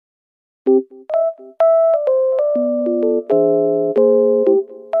Hi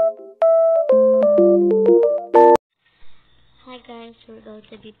guys, we're going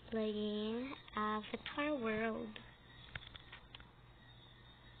to be playing Avatar World.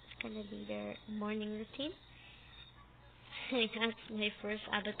 It's gonna be their morning routine. That's my first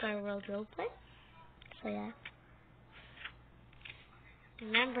Avatar World roleplay. So yeah.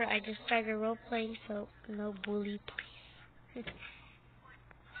 Remember, I just started roleplaying, so no bully, please.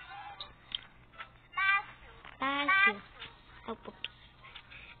 Thank you. Oh, oops.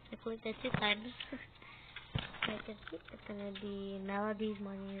 I clicked it 2 times. It's gonna be Melody's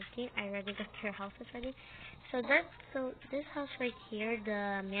morning routine. I already got her houses ready. So this house right here,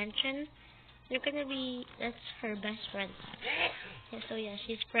 the mansion, that's her best friend. Yeah, so yeah,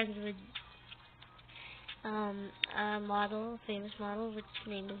 she's friends with a model, famous model, which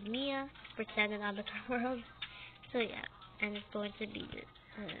name is Mia, pretend in Avatar World. So yeah, and it's going to be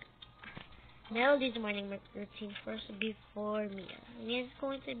Melody's morning routine first before Mia. Mia's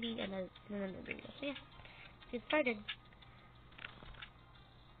going to be another video. So yeah, get started.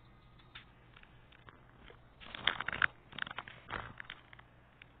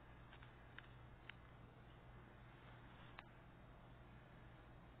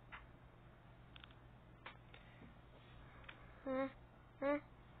 Uh, uh,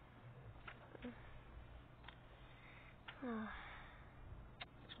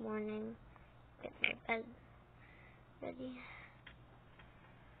 it's morning. Get my bed ready.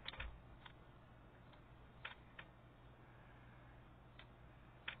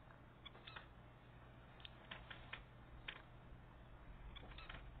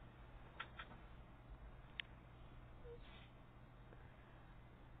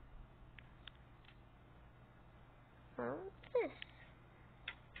 What's this?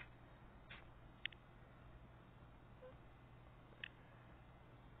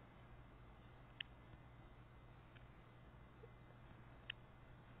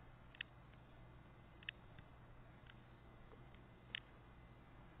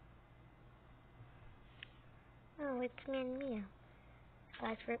 Oh, it's me and Mia.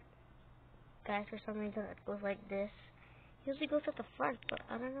 Guys, for some reason it goes like this. Usually goes at the front, but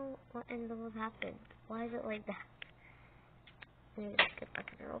I don't know what in the world happened. Why is it like that? Let me just get back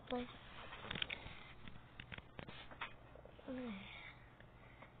to the roleplay.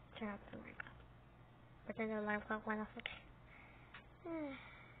 Turn off the alarm clock. Pretend the alarm clock went off. Okay.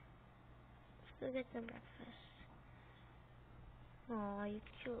 Let's go get some breakfast. Aw, you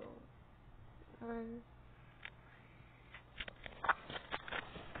cute. Okay.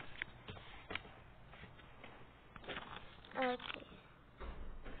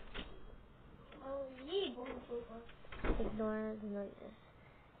 Ignore the noises.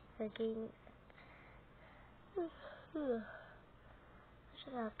 Taking. Shut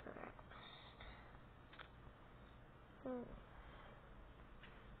up for breakfast.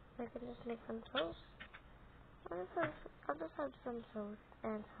 I can just make some toast. I'll just have some toast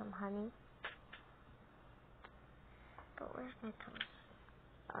and some honey. But where's my toast?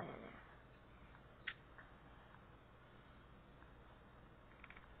 Oh yeah, there.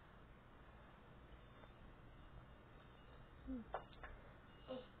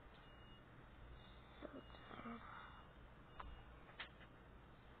 So tired.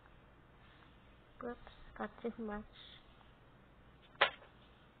 Whoops, got too much.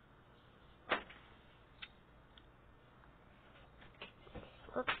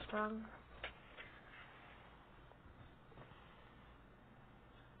 Whoops, wrong.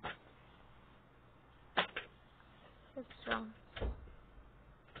 Whoops, wrong.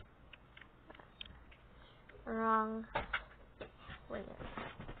 Wrong. Wait.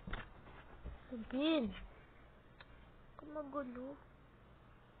 Again. Kumagulo.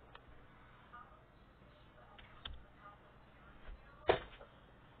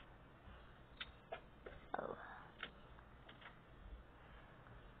 Oh.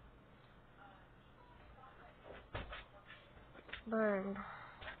 Burned.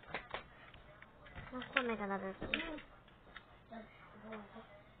 Let's go make another food.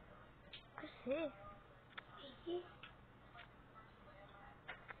 Kasi.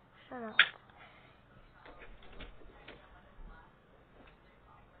 Shut up.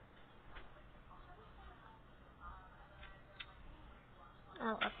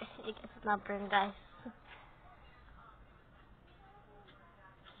 Oh, okay. I guess it's not burned, guys.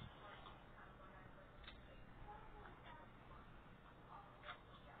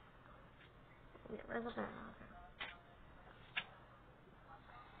 Where's the burn?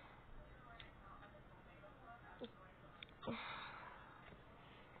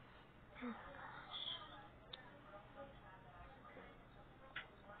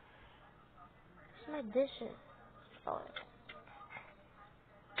 5 dishes. Oh.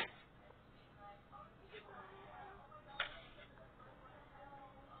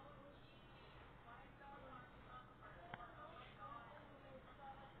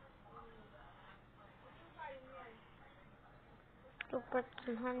 To put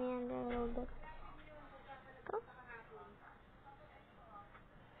some honey in there a little bit. Go.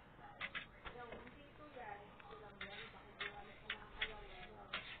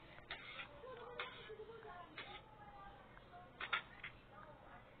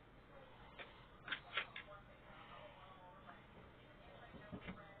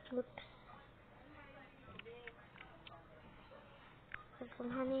 Oops. Put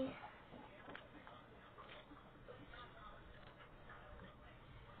some honey.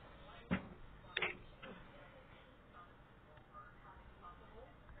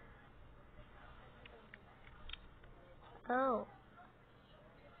 Oh.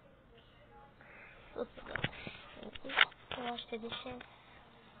 Let's go. Thank you. Wash the dishes.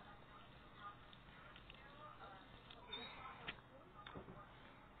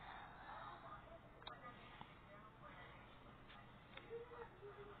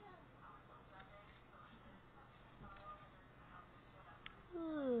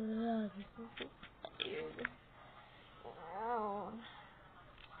 Ooh, this is weird. Oh.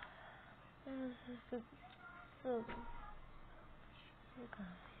 This is so okay. Okay.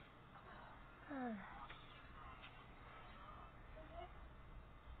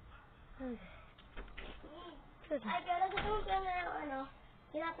 Good. Ay, pero gusto mo na ano,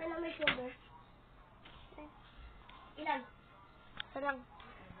 hinapin na may sugar. Ilan? Isa lang.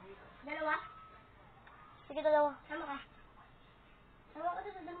 Dalawa? Sige, dalawa. Sama ka. Sama ka to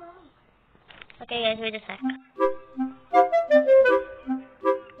sa dalawa mo. Okay, guys, wait a sec.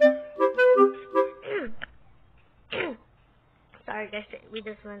 Sorry, guys, we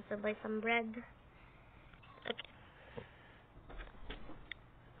just went to buy some bread. Okay.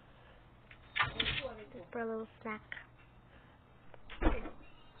 Just for a little snack.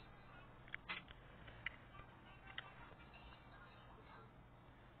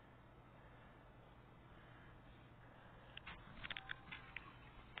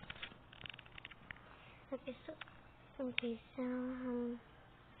 Okay, so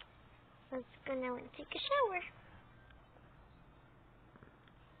let's go now and take a shower.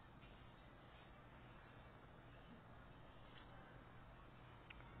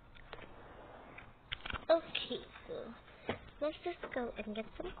 Okay, so let's just go and get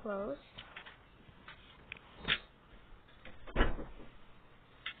some clothes.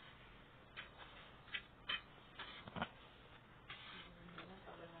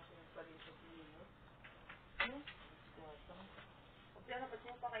 Diyan, ba't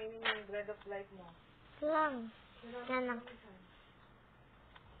mo pakainin yung bread of life mo? Lang. Yan lang.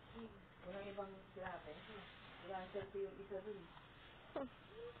 Walang ibang lahat. Wala ang selfie yung isa dun.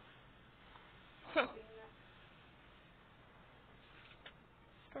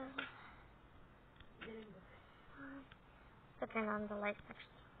 But then on the light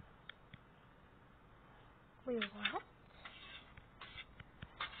section. Wait, what?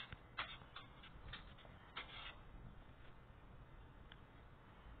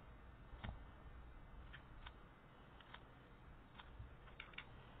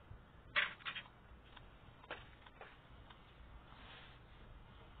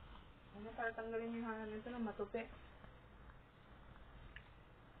 Ano para tanggalin yung hangin nito ng matupi?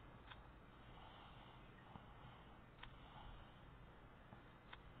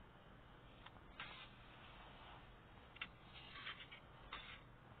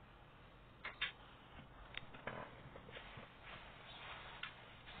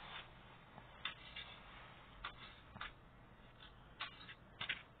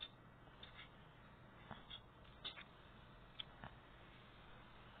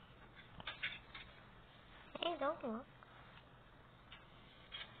 Hey, don't look.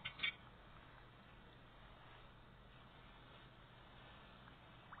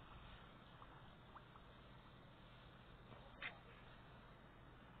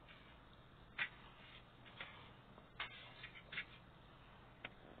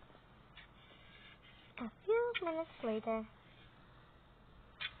 A few minutes later.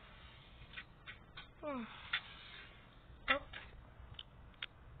 Oh.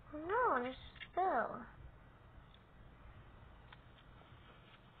 Oh no, there's still.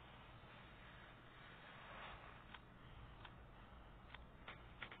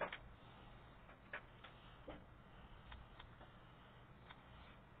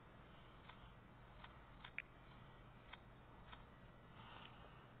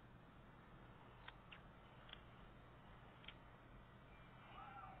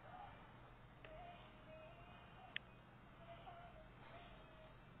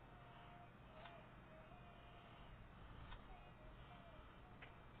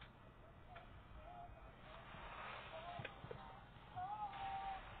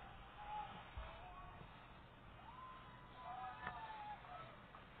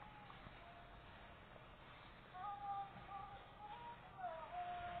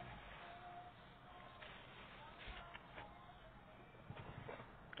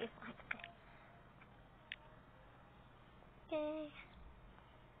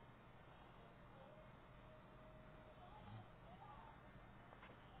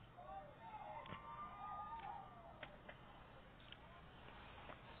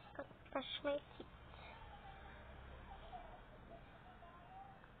 Brush my teeth.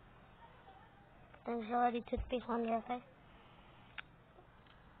 There's already toothpaste on there, okay?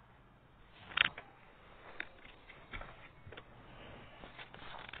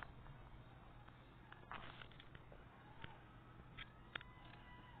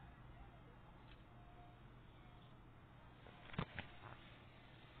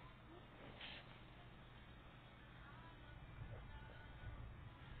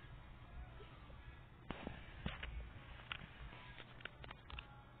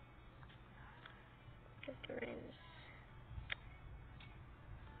 Just rinse.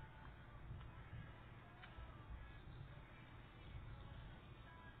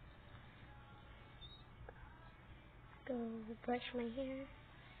 Go brush my hair.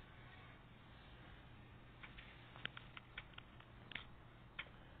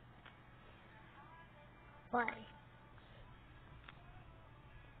 Why?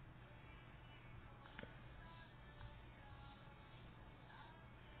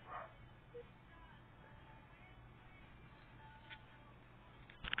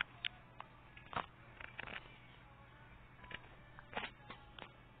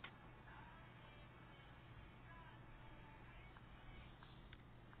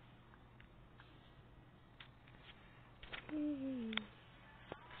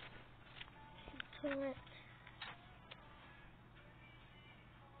 Toilet.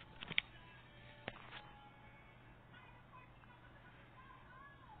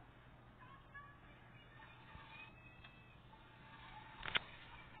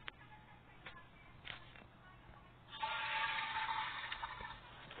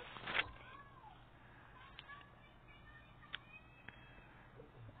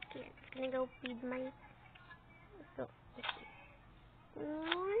 Okay, I'm gonna go feed my. So,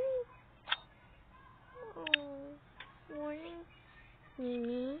 morning. Oh, morning,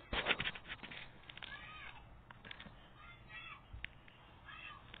 Mimi.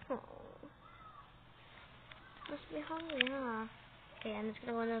 Oh, must be hungry, huh? Okay, I'm just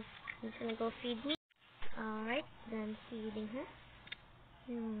gonna go feed me. Alright, then feeding her.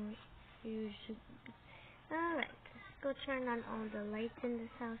 You should. Alright, let's go turn on all the lights in this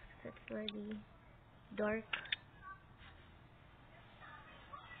house because it's already dark.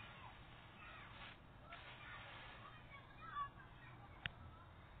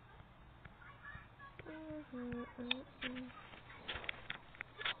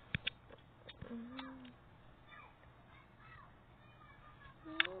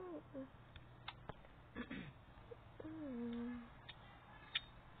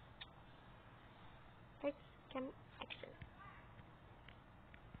 Lights, cam, action.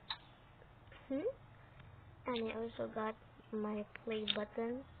 And I also got my play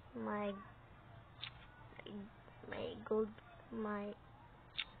button, my gold, my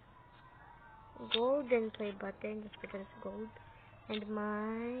golden play button, just because it's gold, and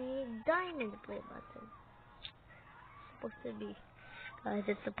my diamond play button. Supposed to be, guys,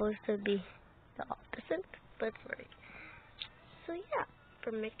 it's supposed to be the opposite, but right. So yeah,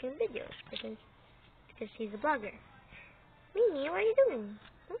 for making videos because she's a blogger. Mimi, what are you doing?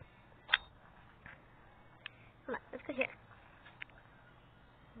 Come on, let's go here.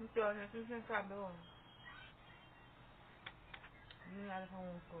 Ito, ano yung sinasabi ko? Hindi na alam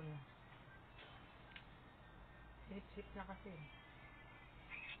kung ko niya. Sip-sip na kasi.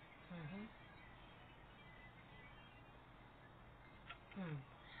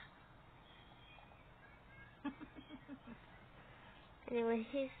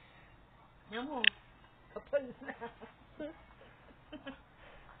 Anyways, Yan mo. Kapal na.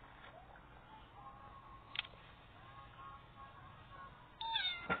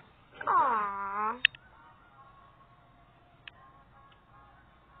 aww.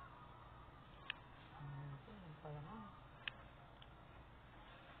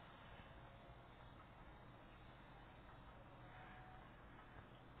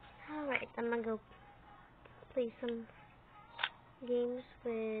 Alright, I'm gonna go play some games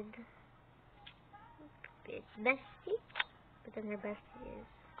with Bestie, but then her bestie is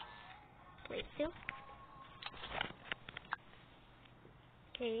Play too.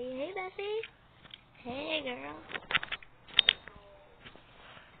 Okay, hey Bessie. Hey girl.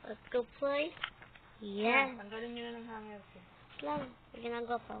 Let's go play. Yeah. Tanggalin nyo na ng hanger ko. Lang,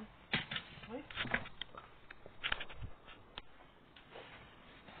 ginagawa pa. Uy.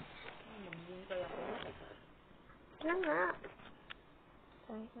 Magbun kaya ko. Lang nga.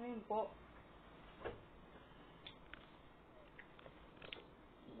 Ngayon po.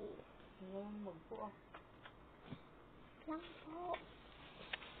 Ngayon magpo ah. Lang po.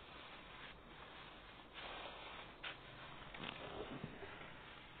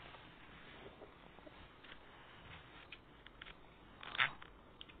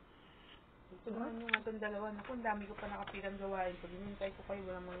 Tulungan nyo nga itong dalawa. Naku, ang dami ko pa nakapilang gawain. Pag inintay ko kayo,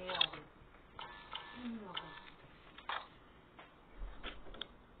 walang mangyayari. Ako.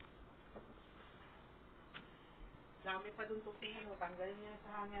 Dami pa dun tupino. Tanggalin niya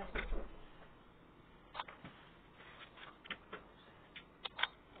sa hangin.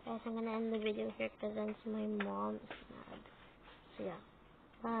 Guys, I'm gonna end the video here because then my mom is mad. So yeah,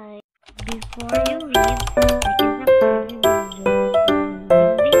 bye. Before you leave,